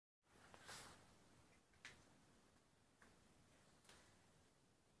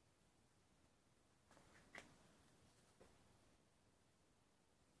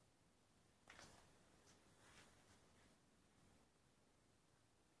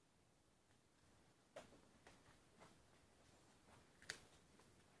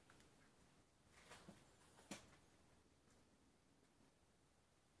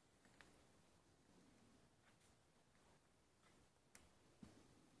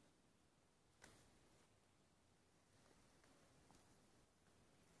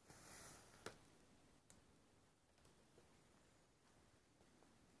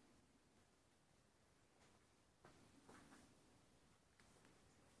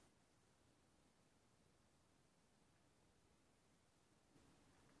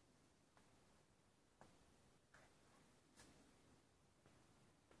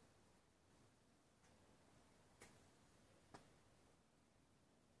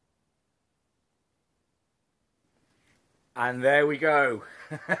And there we go.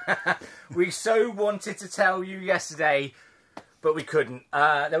 We so wanted to tell you yesterday, but we couldn't.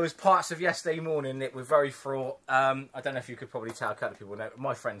 There was parts of yesterday morning that were very fraught. I don't know if you could probably tell, a couple of people know.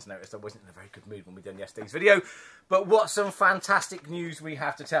 My friends noticed I wasn't in a very good mood when we done yesterday's video. But what some fantastic news we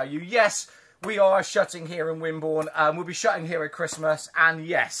have to tell you. Yes, we are shutting here in Wimborne. We'll be shutting here at Christmas. And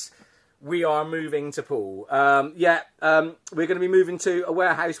yes, we are moving to Poole. We're going to be moving to a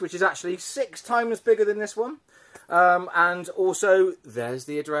warehouse which is actually 6 times bigger than this one. And also, there's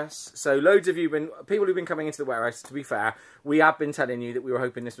the address. So loads of people who've been coming into the warehouse, to be fair, we have been telling you that we were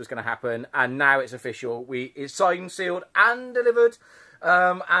hoping this was going to happen. And now it's official. It's signed, sealed and delivered.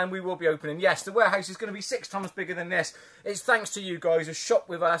 And we will be opening. Yes, the warehouse is going to be 6 times bigger than this. It's thanks to you guys who shop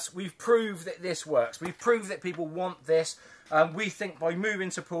with us. We've proved that this works. We've proved that people want this. We think by moving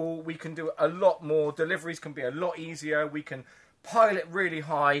to Poole, we can do a lot more. Deliveries can be a lot easier. We can pile it really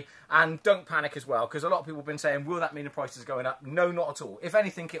high, and don't panic as well, because a lot of people have been saying, will that mean the prices are going up? No, not at all. If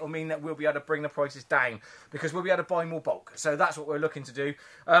anything, it will mean that we'll be able to bring the prices down, because we'll be able to buy more bulk. So that's what we're looking to do.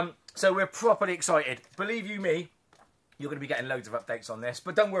 So we're properly excited. Believe you me, you're going to be getting loads of updates on this.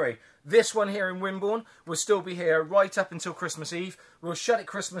 But don't worry, this one here in Wimborne will still be here right up until Christmas Eve. We'll shut it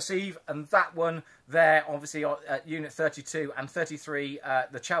Christmas Eve, and that one there, obviously at Unit 32 and 33,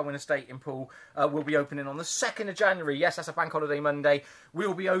 the Chelwyn Estate in Poole, will be opening on the 2nd of January. Yes, that's a bank holiday Monday.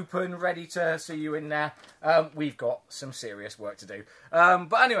 We'll be open, ready to see you in there. We've got some serious work to do.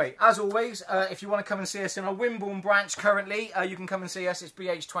 But anyway, as always, if you want to come and see us in our Wimborne branch currently, you can come and see us. It's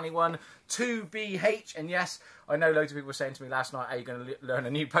BH21 2BH. And yes, I know loads of people were saying to me last night, are you going to learn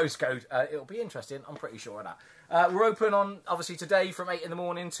a new postcode? It'll be interesting. I'm pretty sure of that. We're open on, obviously, today from 8 in the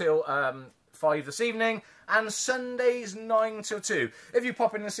morning till 5 this evening, and Sundays 9 till 2. If you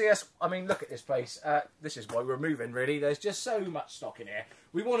pop in and see us, I mean, look at this place. This is why we're moving, really. There's just so much stock in here.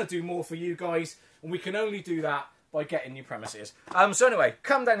 We want to do more for you guys, and we can only do that by getting new premises. So anyway,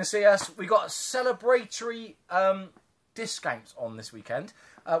 come down and see us. We got celebratory discounts on this weekend.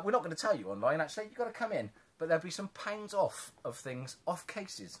 We're not going to tell you online, actually. You've got to come in. But there'll be some pounds off of things, off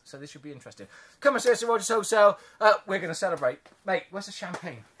cases. So this should be interesting. Come and see us at Rogers Wholesale. We're going to celebrate. Mate, where's the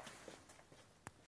champagne?